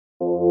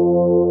Hey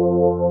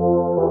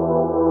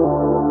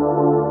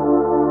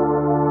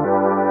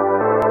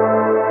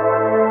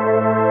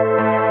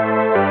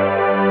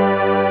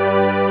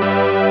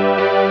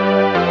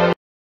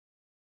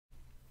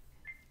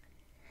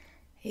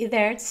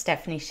there, it's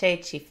Stephanie Shea,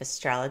 Chief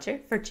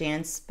Astrologer for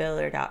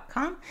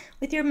janspiller.com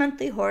with your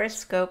monthly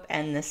horoscope,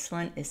 and this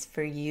one is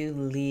for you,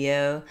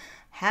 Leo.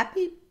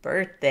 Happy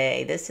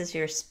birthday! This is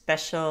your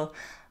special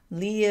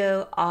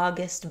Leo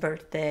August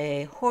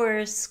birthday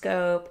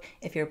horoscope.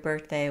 If your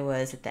birthday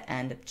was at the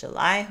end of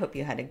July, hope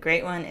you had a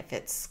great one. If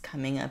it's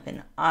coming up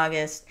in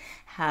August,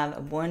 have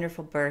a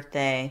wonderful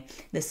birthday.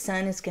 The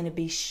sun is going to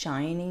be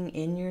shining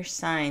in your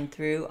sign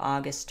through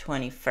August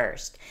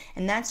 21st,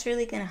 and that's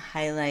really going to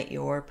highlight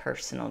your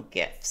personal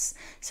gifts.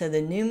 So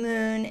the new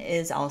moon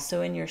is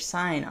also in your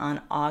sign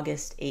on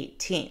August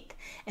 18th,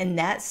 and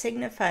that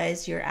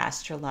signifies your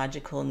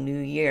astrological new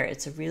year.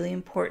 It's a really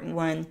important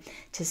one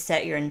to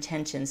set your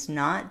intentions,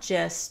 not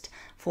just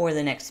for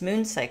the next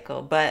moon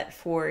cycle, but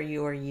for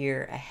your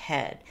year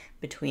ahead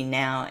between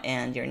now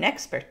and your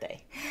next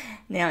birthday.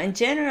 Now, in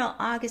general,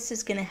 August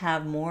is going to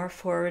have more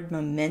forward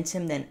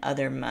momentum than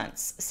other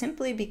months,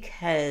 simply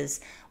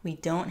because we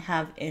don't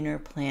have inner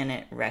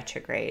planet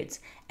retrogrades.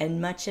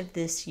 And much of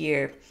this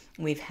year,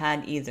 we've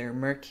had either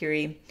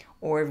Mercury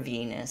or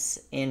Venus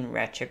in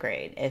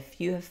retrograde. If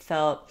you have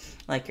felt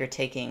like you're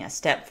taking a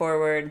step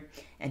forward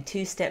and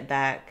two step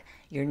back,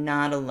 you're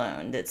not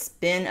alone. It's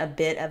been a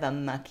bit of a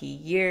mucky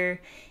year.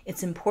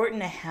 It's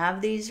important to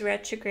have these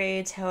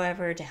retrogrades,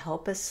 however, to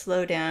help us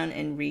slow down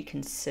and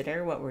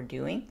reconsider what we're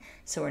doing,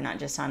 so we're not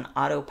just on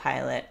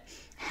autopilot.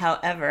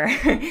 However,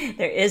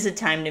 there is a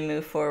time to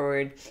move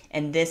forward,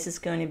 and this is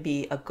going to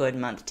be a good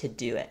month to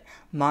do it.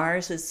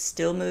 Mars is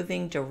still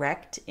moving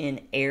direct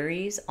in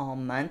Aries all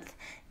month.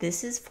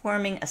 This is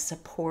forming a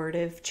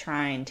supportive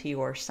trine to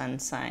your sun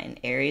sign.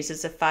 Aries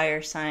is a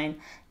fire sign.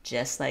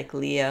 Just like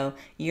Leo,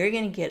 you're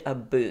going to get a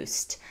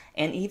boost.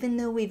 And even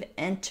though we've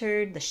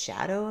entered the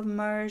shadow of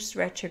Mars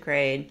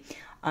retrograde,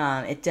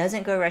 it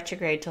doesn't go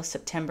retrograde till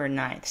September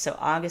 9th. So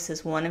August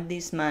is one of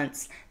these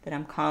months that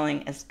I'm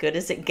calling as good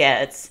as it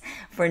gets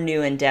for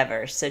new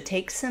endeavors. So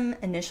take some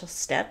initial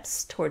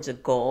steps towards a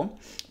goal.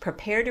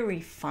 Prepare to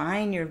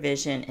refine your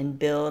vision and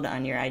build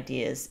on your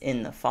ideas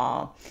in the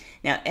fall.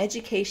 Now,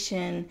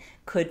 education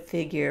could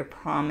figure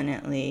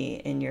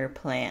prominently in your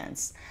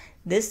plans.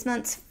 This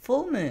month's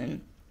full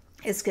moon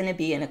is going to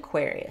be in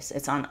Aquarius.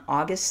 It's on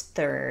August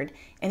 3rd,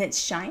 and it's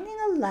shining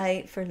a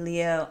light for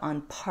Leo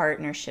on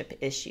partnership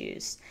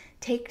issues.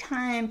 Take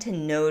time to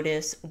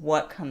notice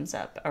what comes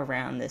up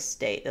around this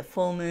date. The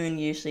full moon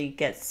usually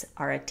gets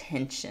our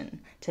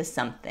attention to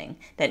something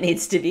that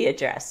needs to be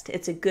addressed.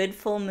 It's a good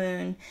full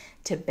moon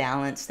to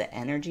balance the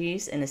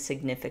energies in a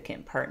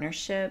significant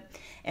partnership,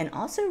 and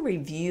also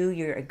review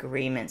your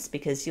agreements,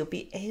 because you'll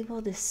be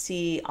able to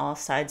see all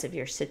sides of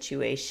your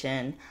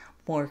situation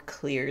more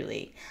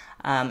clearly.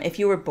 If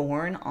you were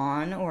born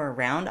on or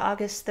around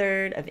August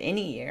 3rd of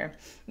any year,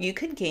 you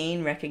could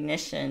gain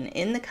recognition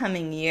in the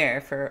coming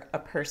year for a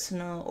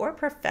personal or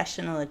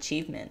professional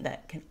achievement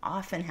that can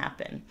often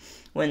happen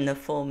when the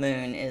full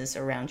moon is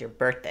around your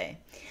birthday.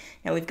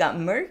 Now, we've got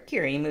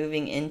Mercury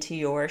moving into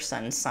your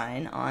sun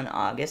sign on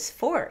August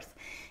 4th.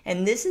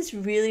 And this is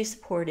really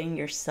supporting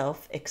your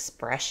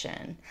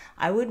self-expression.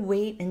 I would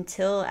wait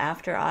until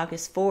after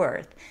August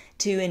 4th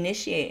to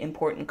initiate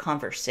important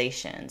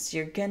conversations.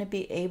 You're going to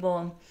be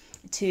able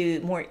to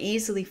more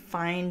easily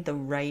find the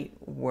right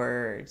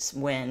words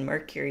when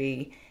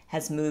Mercury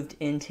has moved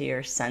into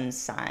your sun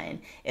sign.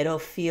 It'll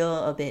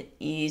feel a bit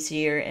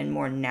easier and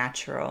more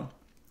natural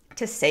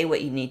to say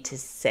what you need to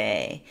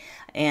say.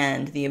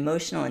 And the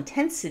emotional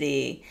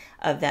intensity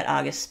of that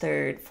August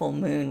 3rd full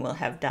moon will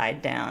have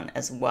died down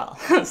as well.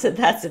 So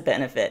that's a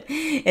benefit.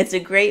 It's a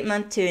great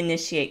month to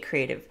initiate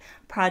creative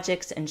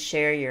projects and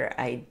share your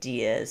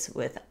ideas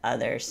with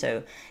others.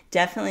 So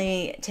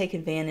definitely take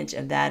advantage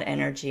of that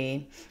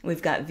energy.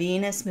 We've got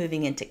Venus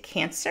moving into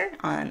Cancer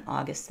on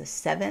August the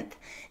 7th.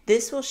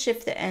 This will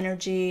shift the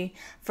energy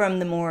from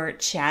the more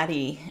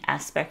chatty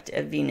aspect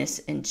of Venus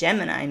in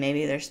Gemini.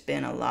 Maybe there's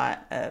been a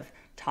lot of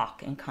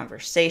talk and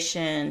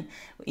conversation,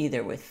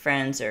 either with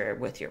friends or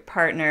with your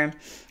partner.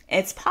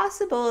 It's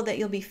possible that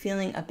you'll be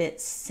feeling a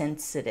bit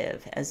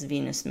sensitive as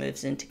Venus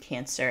moves into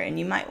Cancer, and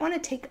you might want to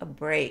take a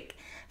break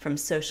from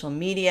social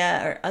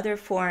media or other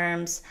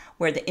forums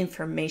where the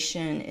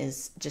information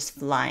is just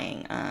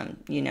flying.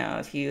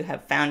 If you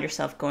have found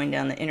yourself going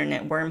down the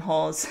internet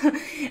wormholes,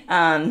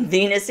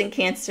 Venus in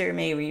Cancer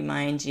may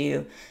remind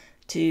you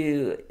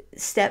to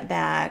step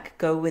back,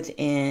 go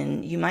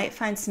within. You might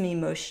find some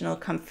emotional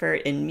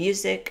comfort in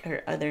music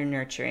or other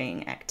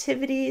nurturing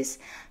activities,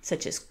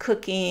 such as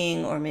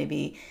cooking, or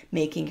maybe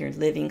making your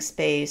living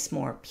space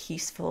more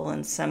peaceful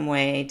in some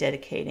way,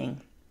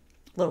 dedicating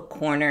a little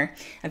corner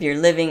of your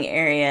living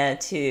area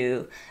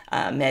to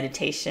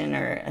meditation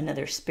or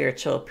another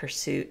spiritual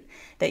pursuit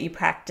that you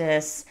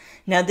practice.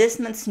 Now, this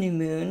month's new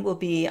moon will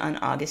be on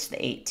August the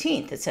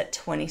 18th. It's at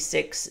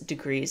 26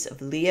 degrees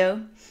of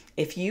Leo.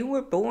 If you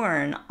were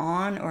born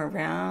on or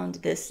around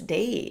this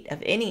date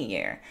of any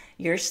year,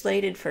 you're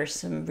slated for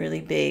some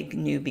really big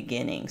new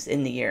beginnings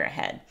in the year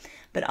ahead.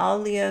 But all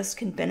Leos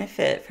can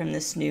benefit from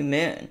this new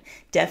moon.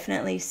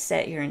 Definitely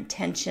set your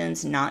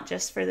intentions not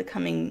just for the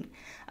coming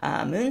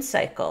moon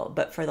cycle,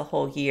 but for the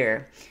whole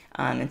year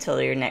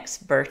until your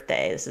next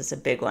birthday. This is a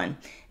big one.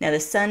 Now, the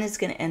sun is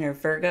going to enter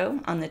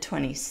Virgo on the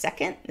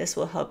 22nd. This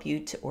will help you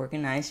to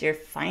organize your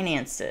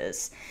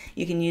finances.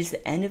 You can use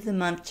the end of the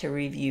month to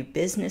review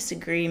business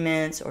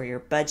agreements or your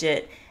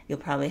budget. You'll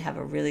probably have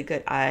a really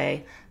good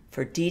eye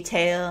for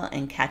detail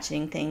and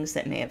catching things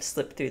that may have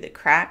slipped through the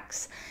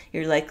cracks.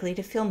 You're likely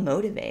to feel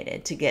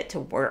motivated to get to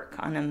work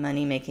on a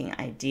money-making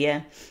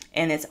idea.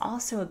 And it's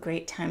also a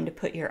great time to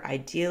put your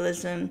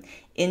idealism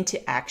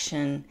into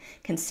action.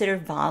 Consider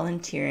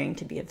volunteering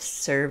to be of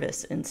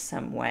service in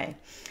some way.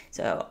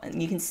 So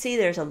you can see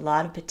there's a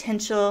lot of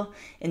potential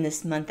in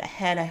this month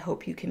ahead. I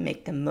hope you can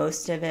make the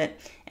most of it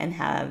and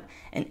have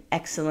an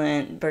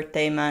excellent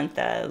birthday month,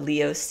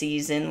 Leo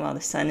season, while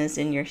the sun is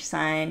in your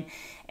sign.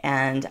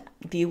 And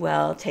be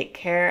well, take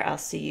care. I'll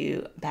see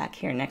you back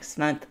here next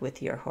month with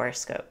your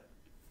horoscope.